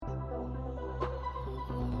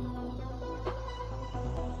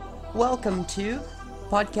Welcome to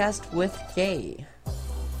Podcast with Kay.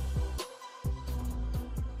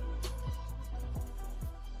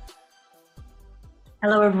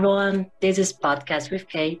 Hello everyone, this is Podcast with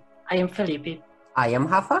Kay. I am Felipe, I am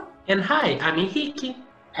Rafa. And hi, I'm Henrique.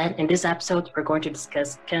 and in this episode we're going to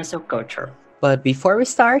discuss cancel culture. But before we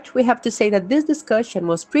start, we have to say that this discussion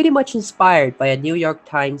was pretty much inspired by a New York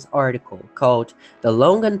Times article called The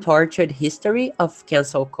Long and Tortured History of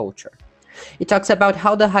Cancel Culture. It talks about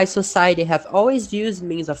how the high society have always used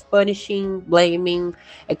means of punishing, blaming,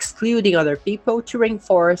 excluding other people to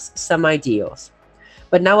reinforce some ideals.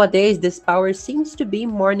 But nowadays, this power seems to be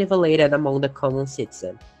more nivelated among the common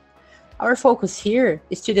citizen. Our focus here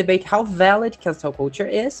is to debate how valid cancel culture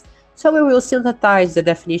is, so we will synthesize the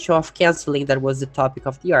definition of canceling that was the topic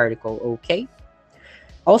of the article, okay?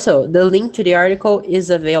 Also, the link to the article is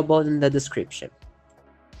available in the description.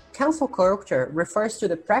 Cancel culture refers to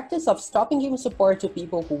the practice of stopping giving support to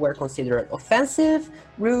people who were considered offensive,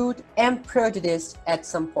 rude, and prejudiced at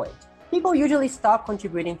some point. People usually stop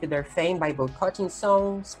contributing to their fame by boycotting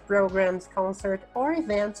songs, programs, concerts, or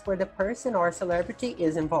events where the person or celebrity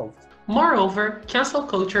is involved. Moreover, cancel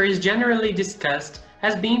culture is generally discussed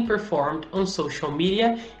as being performed on social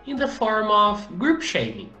media in the form of group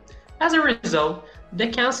shaming. As a result, the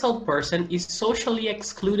cancelled person is socially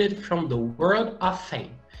excluded from the world of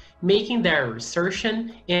fame, making their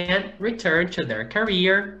resurgence and return to their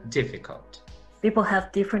career difficult. People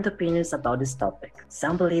have different opinions about this topic.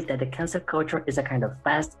 Some believe that the cancel culture is a kind of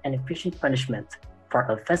fast and efficient punishment for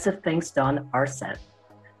offensive things done or said.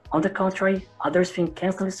 On the contrary, others think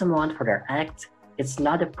canceling someone for their act is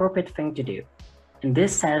not the appropriate thing to do. In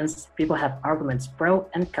this sense, people have arguments pro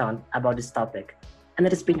and con about this topic, and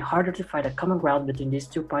it has been harder to find a common ground between these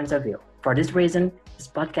 2 points of view. For this reason, this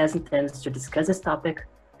podcast intends to discuss this topic,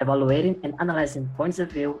 evaluating and analyzing points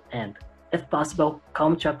of view and, if possible,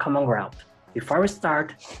 come to a common ground. Before we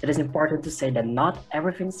start, it is important to say that not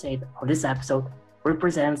everything said on this episode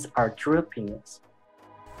represents our true opinions.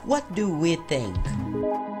 What do we think?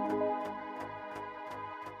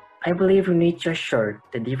 I believe we need to assure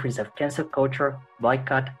the difference of cancel culture,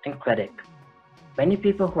 boycott, and critic. Many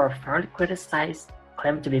people who are fairly criticized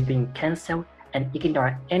claim to be being cancelled and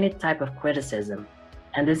ignore any type of criticism,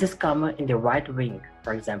 and this is common in the right wing,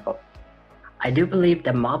 for example. I do believe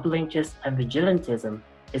that mob lynches and vigilantism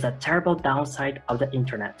is a terrible downside of the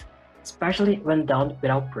internet, especially when done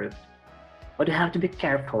without proof. But you have to be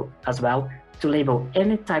careful as well to label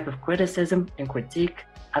any type of criticism and critique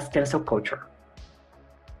as cancel culture.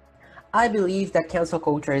 I believe that cancel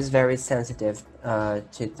culture is very sensitive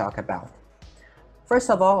to talk about. First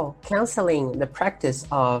of all, canceling the practice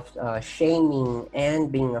of shaming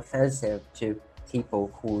and being offensive to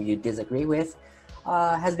people who you disagree with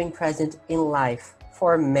has been present in life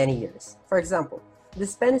for many years. For example, the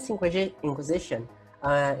Spanish Inquisition,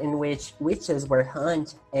 in which witches were hung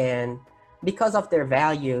and because of their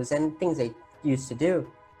values and things they used to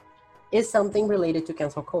do, is something related to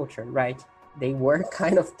cancel culture, right? They were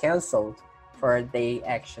kind of canceled for their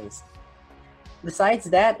actions. Besides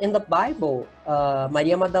that, in the Bible,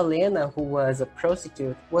 Maria Magdalena, who was a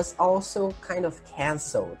prostitute, was also kind of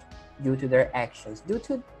canceled due to their actions, due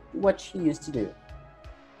to what she used to do.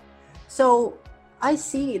 So I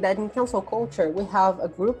see that in cancel culture, we have a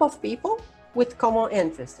group of people with common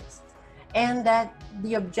interests, and that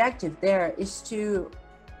the objective there is to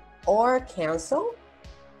or cancel,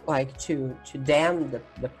 like to damn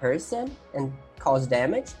the person and cause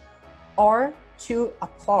damage, or to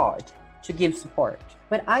applaud, to give support.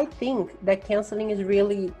 But I think that canceling is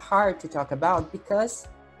really hard to talk about because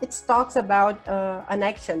it talks about an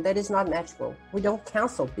action that is not natural. We don't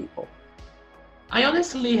cancel people. I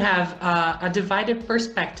honestly have a divided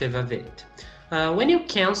perspective of it. When you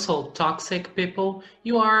cancel toxic people,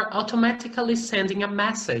 you are automatically sending a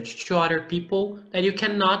message to other people that you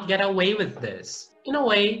cannot get away with this. In a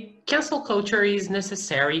way, cancel culture is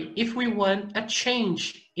necessary if we want a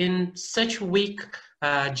change in such weak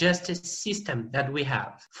justice system that we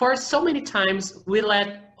have. For so many times, we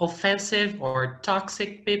let offensive or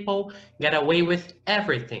toxic people get away with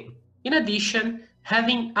everything. In addition,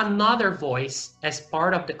 having another voice as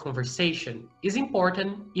part of the conversation is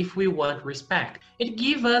important if we want respect. It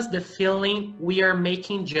gives us the feeling we are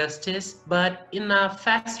making justice, but in a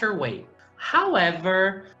faster way.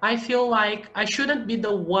 However, I feel like I shouldn't be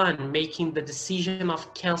the one making the decision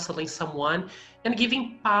of canceling someone and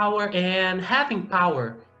giving power and having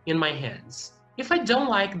power in my hands. If I don't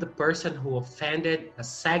like the person who offended a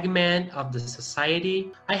segment of the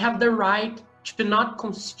society, I have the right to not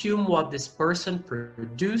consume what this person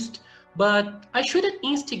produced, but I shouldn't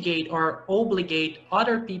instigate or obligate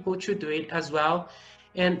other people to do it as well.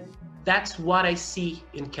 And that's what I see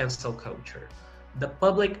in cancel culture. The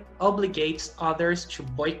public obligates others to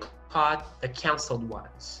boycott the canceled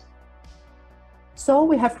ones. So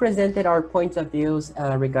we have presented our points of views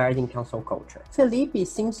regarding cancel culture. Felipe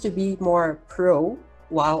seems to be more pro,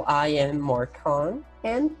 while I am more con,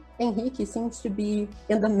 and Henrique seems to be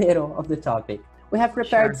in the middle of the topic. We have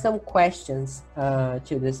prepared some questions to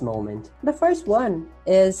this moment. The first one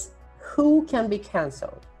is, who can be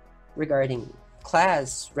canceled regarding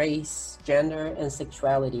class, race, gender, and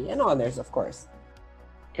sexuality, and others, of course?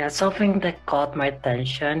 Yeah, something that caught my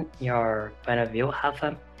attention, your point of view,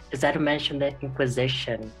 Rafa, is that you mentioned the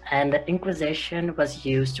Inquisition. And the Inquisition was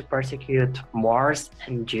used to persecute Moors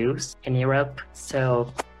and Jews in Europe.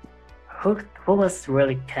 So who was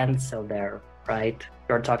really canceled there, right?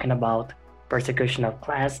 You're talking about persecution of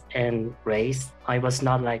class and race. It was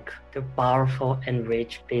not like the powerful and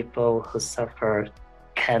rich people who suffered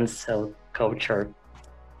cancel culture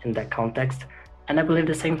in that context. And I believe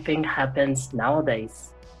the same thing happens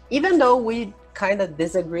nowadays. Even though we kind of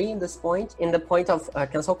disagree in this point, in the point of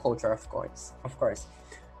cancel culture, of course.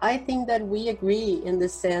 I think that we agree in the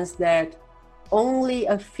sense that only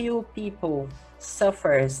a few people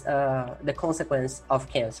suffers the consequence of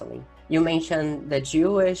canceling. You mentioned the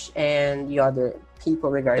Jewish and the other people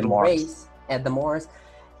regarding race and the Moors,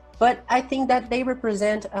 but I think that they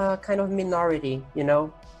represent a kind of minority, you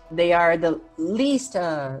know? They are the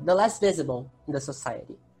less visible in the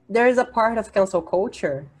society. There is a part of cancel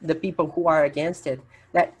culture, the people who are against it,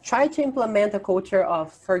 that try to implement a culture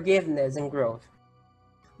of forgiveness and growth.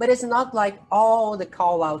 But it's not like all the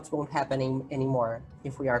call-outs won't happen anymore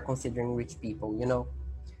if we are considering rich people, you know?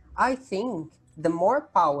 I think the more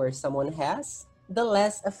power someone has, the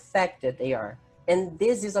less affected they are. And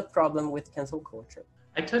this is a problem with cancel culture.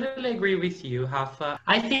 I totally agree with you, Rafa.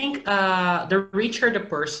 I think the richer the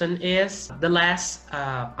person is, the less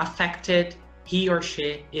affected he or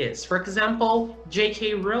she is. For example,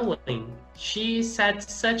 J.K. Rowling, she said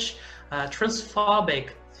such transphobic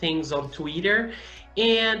things on Twitter,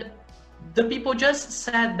 and the people just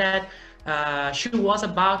said that she was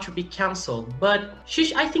about to be canceled, but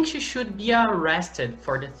I think she should be arrested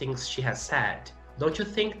for the things she has said. Don't you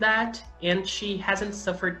think that? And she hasn't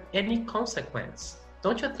suffered any consequence.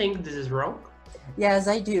 Don't you think this is wrong? Yes,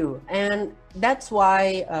 I do. And that's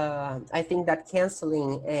why I think that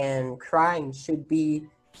canceling and crime should be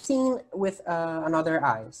seen with another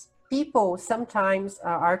eyes. People sometimes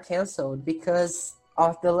are canceled because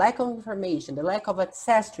of the lack of information, the lack of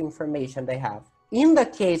access to information they have. In the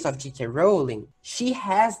case of J.K. Rowling, she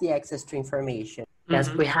has the access to information. Yes,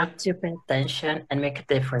 we have to pay attention and make a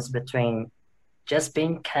difference between just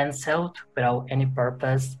being canceled without any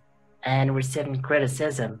purpose and receiving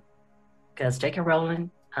criticism. Because J.K. Rowling,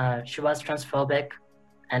 she was transphobic,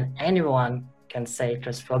 and anyone can say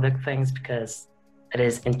transphobic things because it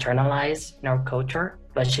is internalized in our culture,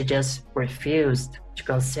 but she just refused to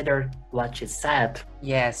consider what she said.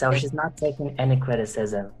 Yes. So she's not taking any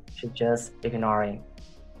criticism. She's just ignoring.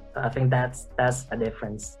 So I think that's a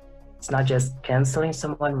difference. It's not just canceling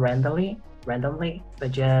someone randomly,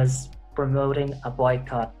 but just promoting a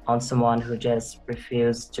boycott on someone who just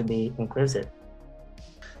refused to be inclusive.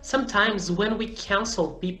 Sometimes when we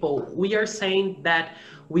cancel people, we are saying that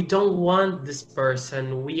we don't want this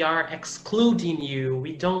person, we are excluding you,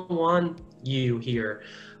 we don't want you here.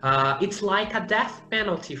 It's like a death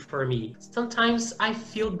penalty for me. Sometimes I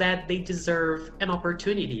feel that they deserve an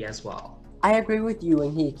opportunity as well. I agree with you,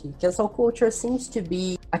 Henrique. Cancel culture seems to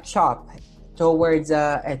be a chop towards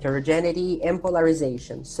heterogeneity and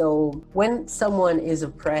polarization. So when someone is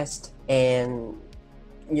oppressed and,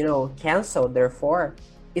 canceled, therefore,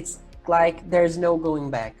 it's like there's no going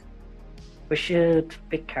back. We should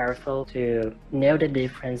be careful to know the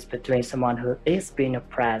difference between someone who is being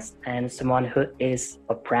oppressed and someone who is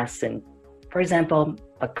oppressing. For example,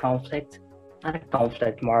 a conflict, not a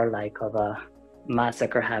conflict, more like of a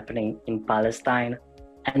massacre happening in Palestine.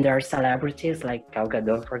 And there are celebrities like Gal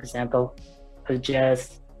Gadot, for example, who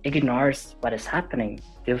just ignores what is happening.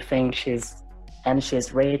 Do you think she's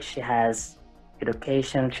rich, she has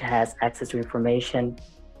education, she has access to information,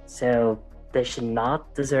 so does she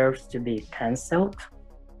not deserve to be cancelled?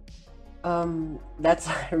 That's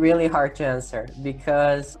really hard to answer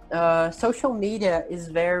because social media is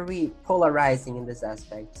very polarizing in this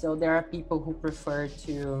aspect. So there are people who prefer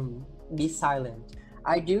to be silent.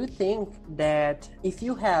 I do think that if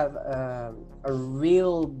you have a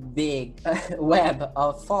real big web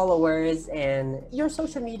of followers and your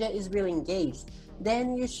social media is really engaged,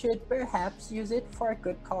 then you should perhaps use it for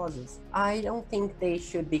good causes. I don't think they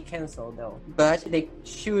should be canceled though, but they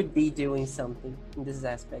should be doing something in this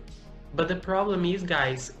aspect. But the problem is,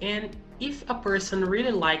 guys, and if a person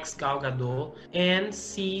really likes Gal Gadot and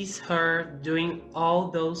sees her doing all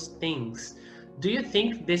those things, do you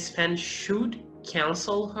think this fan should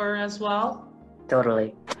cancel her as well?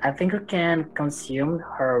 Totally. I think you can consume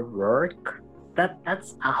her work.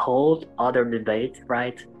 That's a whole other debate,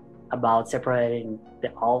 right? About separating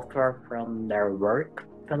the author from their work.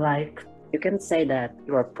 But like you can say that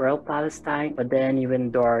you are pro-Palestine, but then you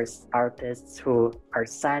endorse artists who are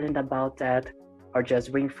silent about that or just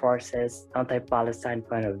reinforces anti-Palestine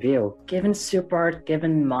point of view. Giving support,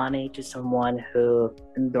 giving money to someone who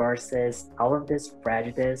endorses all of this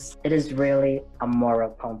prejudice, it is really a moral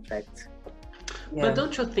conflict. Yeah. But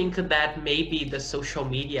don't you think that maybe the social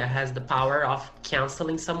media has the power of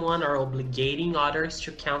canceling someone or obligating others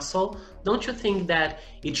to cancel? Don't you think that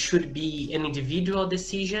it should be an individual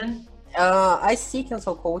decision? I see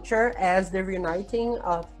cancel culture as the reuniting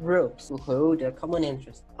of groups who hold a common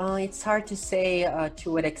interest. It's hard to say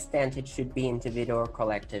to what extent it should be individual or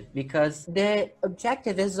collective, because the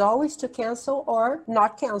objective is always to cancel or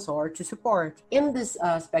not cancel or to support. In this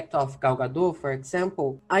aspect of Gal Gadot, for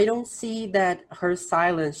example, I don't see that her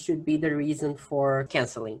silence should be the reason for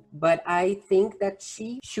canceling, but I think that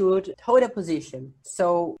she should hold a position.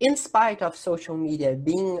 So, in spite of social media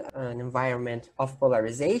being an environment of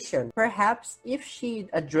polarization, perhaps if she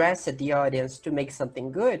addressed the audience to make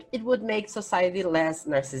something good, it would make society less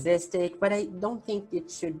narcissistic, but I don't think it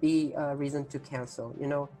should be a reason to cancel, you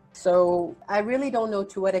know? So I really don't know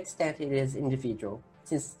to what extent it is individual,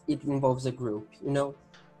 since it involves a group, you know?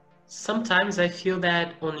 Sometimes I feel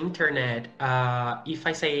that on internet, if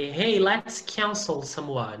I say, hey, let's cancel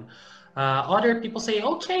someone, other people say,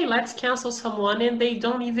 okay, let's cancel someone, and they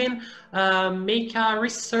don't even make a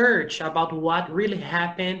research about what really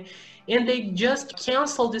happened. And they just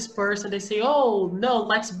cancel this person. They say, oh, no,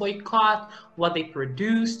 let's boycott what they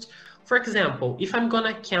produced. For example, if I'm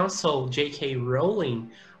gonna cancel J.K.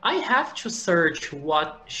 Rowling, I have to search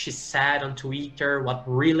what she said on Twitter, what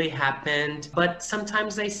really happened, but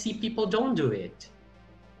sometimes I see people don't do it.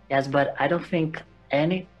 Yes, but I don't think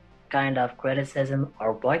any kind of criticism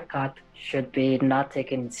or boycott should be not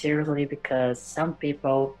taken seriously, because some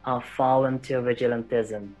people fall into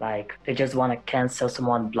vigilantism, like they just want to cancel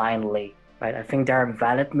someone blindly, right? I think there are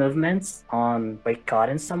valid movements on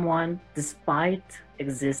boycotting someone despite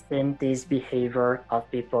existing this behavior of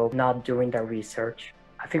people not doing their research.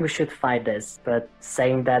 I think we should fight this, but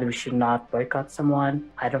saying that we should not boycott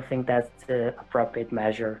someone, I don't think that's the appropriate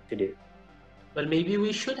measure to do. But maybe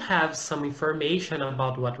we should have some information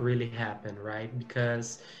about what really happened, right?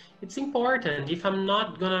 Because it's important. If I'm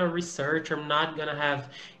not gonna research, I'm not gonna have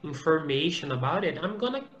information about it, I'm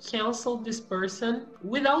gonna cancel this person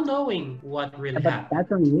without knowing what really But happened.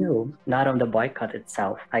 that's on you, not on the boycott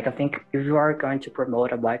itself. Like, I think if you are going to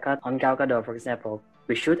promote a boycott on Gal Gadot, for example,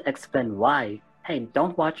 we should explain why. Hey,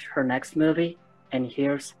 don't watch her next movie, and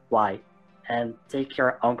here's why. And take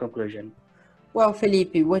your own conclusion. Well,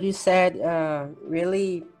 Felipe, what you said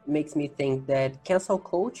really makes me think that cancel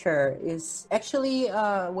culture is actually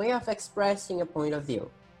a way of expressing a point of view.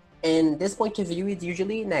 And this point of view is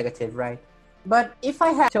usually negative, right? But if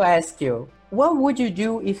I had to ask you, what would you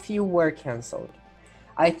do if you were canceled?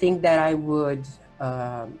 I think that I would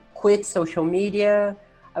quit social media.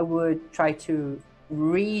 I would try to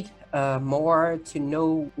read more to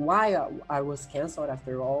know why I was canceled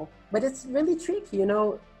after all. But it's really tricky, you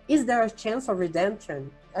know. Is there a chance of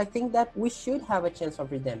redemption? I think that we should have a chance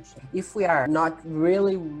of redemption. If we are not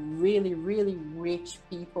really, really, really rich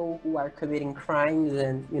people who are committing crimes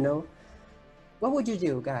and, you know, what would you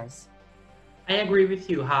do, guys? I agree with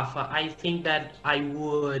you, Rafa. I think that I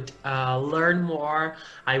would learn more.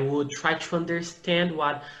 I would try to understand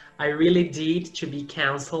what I really did to be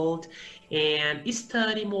canceled and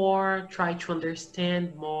study more, try to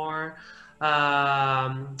understand more.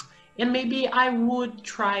 And maybe I would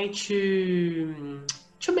try to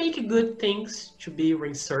make good things to be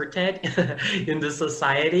reinserted in the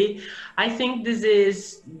society. I think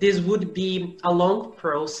this would be a long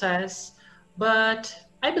process, but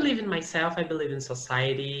I believe in myself, I believe in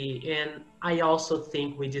society, and I also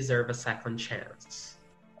think we deserve a second chance.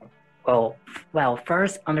 Well,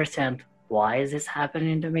 first understand why is this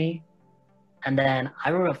happening to me, and then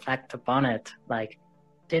I will reflect upon it. Like,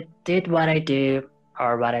 did what I do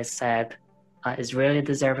or what I said is really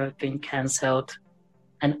deserve of being cancelled?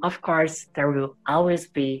 And of course, there will always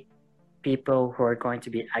be people who are going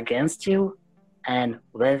to be against you and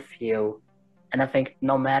with you. And I think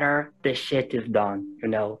no matter the shit you've done, you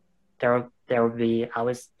know, there will be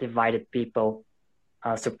always divided people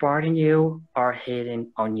supporting you or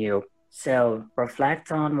hating on you. So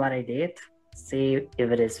reflect on what I did see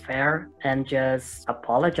if it is fair, and just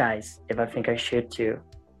apologize if I think I should too.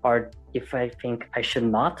 Or if I think I should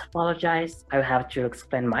not apologize, I have to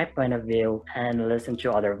explain my point of view and listen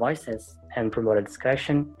to other voices and promote a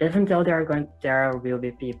discussion, even though there will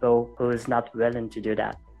be people who is not willing to do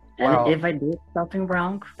that. And Well, if I did something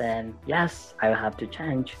wrong, then yes, I will have to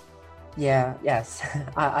change. yes,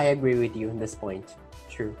 I agree with you on this point.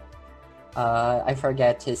 True. I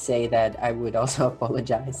forget to say that I would also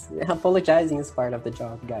apologize. Apologizing is part of the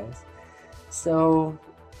job, guys. So,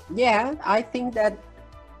 yeah, I think that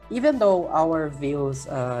even though our views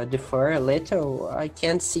differ a little, I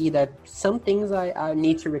can see that some things I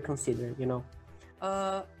need to reconsider, you know.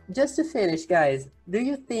 Just to finish, guys, do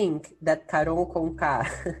you think that Carol Conká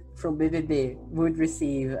from BBB would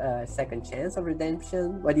receive a second chance of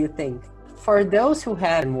redemption? What do you think? For those who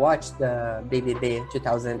haven't watched the BBB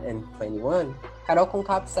 2021, Carol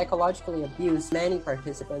Conká psychologically abused many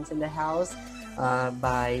participants in the house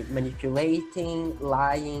by manipulating,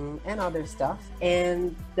 lying, and other stuff.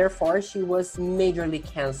 And therefore, she was majorly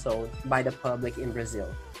canceled by the public in Brazil.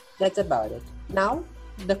 That's about it. Now,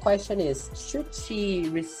 the question is, should she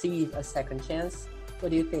receive a second chance? What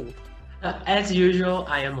do you think? As usual,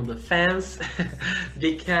 I am on the fence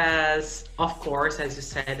because, of course, as you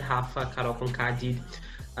said, Rafa, Carol Conká did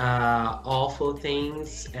awful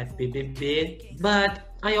things at BBB,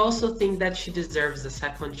 but I also think that she deserves a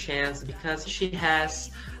second chance because she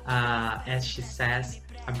has, as she says,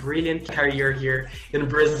 a brilliant career here in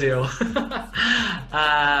Brazil.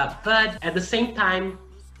 But at the same time,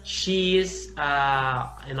 she is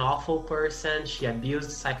an awful person. She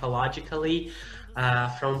abused psychologically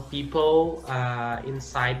from people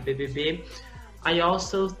inside BBB. I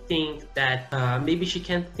also think that maybe she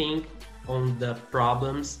can think on the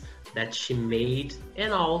problems that she made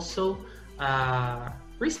and also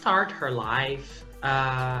restart her life.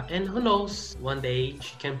 And who knows, one day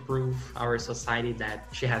she can prove our society that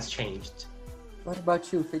she has changed. What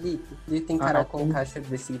about you, Felipe? Do you think Carol Conká should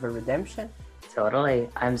receive a redemption? Totally.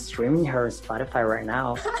 I'm streaming her on Spotify right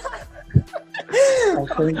now.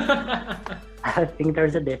 I think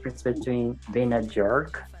there's a difference between being a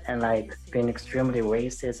jerk and like being extremely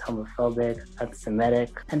racist, homophobic,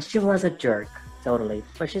 anti-Semitic. And she was a jerk, totally.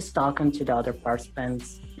 But she's talking to the other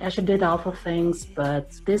participants. Yeah, she did awful things, but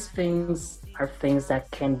these things are things that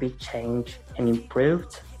can be changed and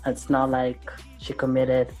improved. It's not like she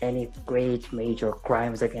committed any great major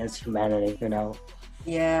crimes against humanity, you know?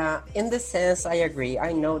 Yeah, in this sense, I agree.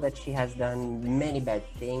 I know that she has done many bad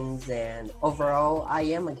things, and overall, I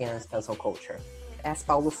am against cancel culture. As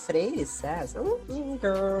Paulo Freire says,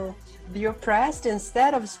 girl, the oppressed,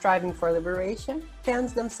 instead of striving for liberation,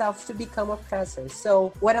 tends themselves to become oppressors.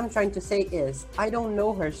 So what I'm trying to say is, I don't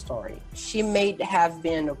know her story. She may have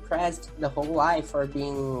been oppressed the whole life for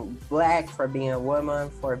being black, for being a woman,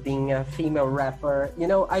 for being a female rapper. You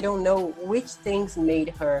know, I don't know which things made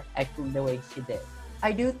her act the way she did.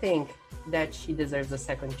 I do think that she deserves a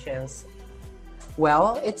second chance.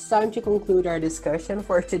 Well, it's time to conclude our discussion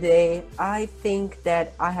for today. I think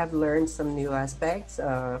that I have learned some new aspects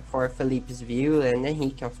for Felipe's view and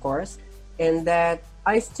Henrique, of course, and that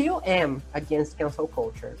I still am against cancel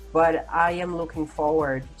culture, but I am looking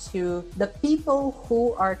forward to the people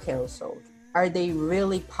who are canceled. Are they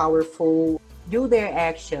really powerful? Do their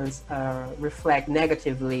actions reflect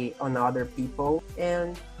negatively on other people?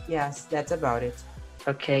 And yes, that's about it.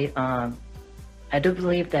 Okay, I do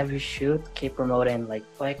believe that we should keep promoting like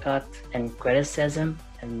boycott and criticism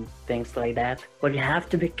and things like that. But you have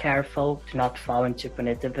to be careful to not fall into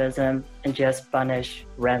punitivism and just punish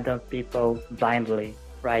random people blindly,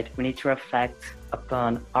 right? We need to reflect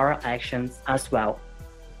upon our actions as well.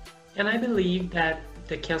 And I believe that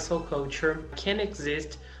the cancel culture can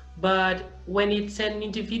exist, but when it's an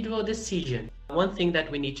individual decision. One thing that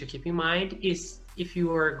we need to keep in mind is if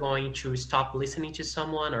you are going to stop listening to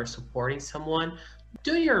someone or supporting someone,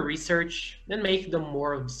 do your research and make the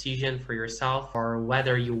moral decision for yourself or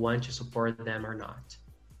whether you want to support them or not.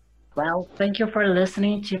 Well, thank you for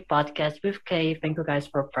listening to Podcast with Kay. Thank you guys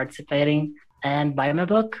for participating and buy my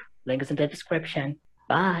book. Link is in the description.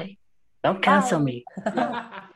 Bye. Don't cancel me.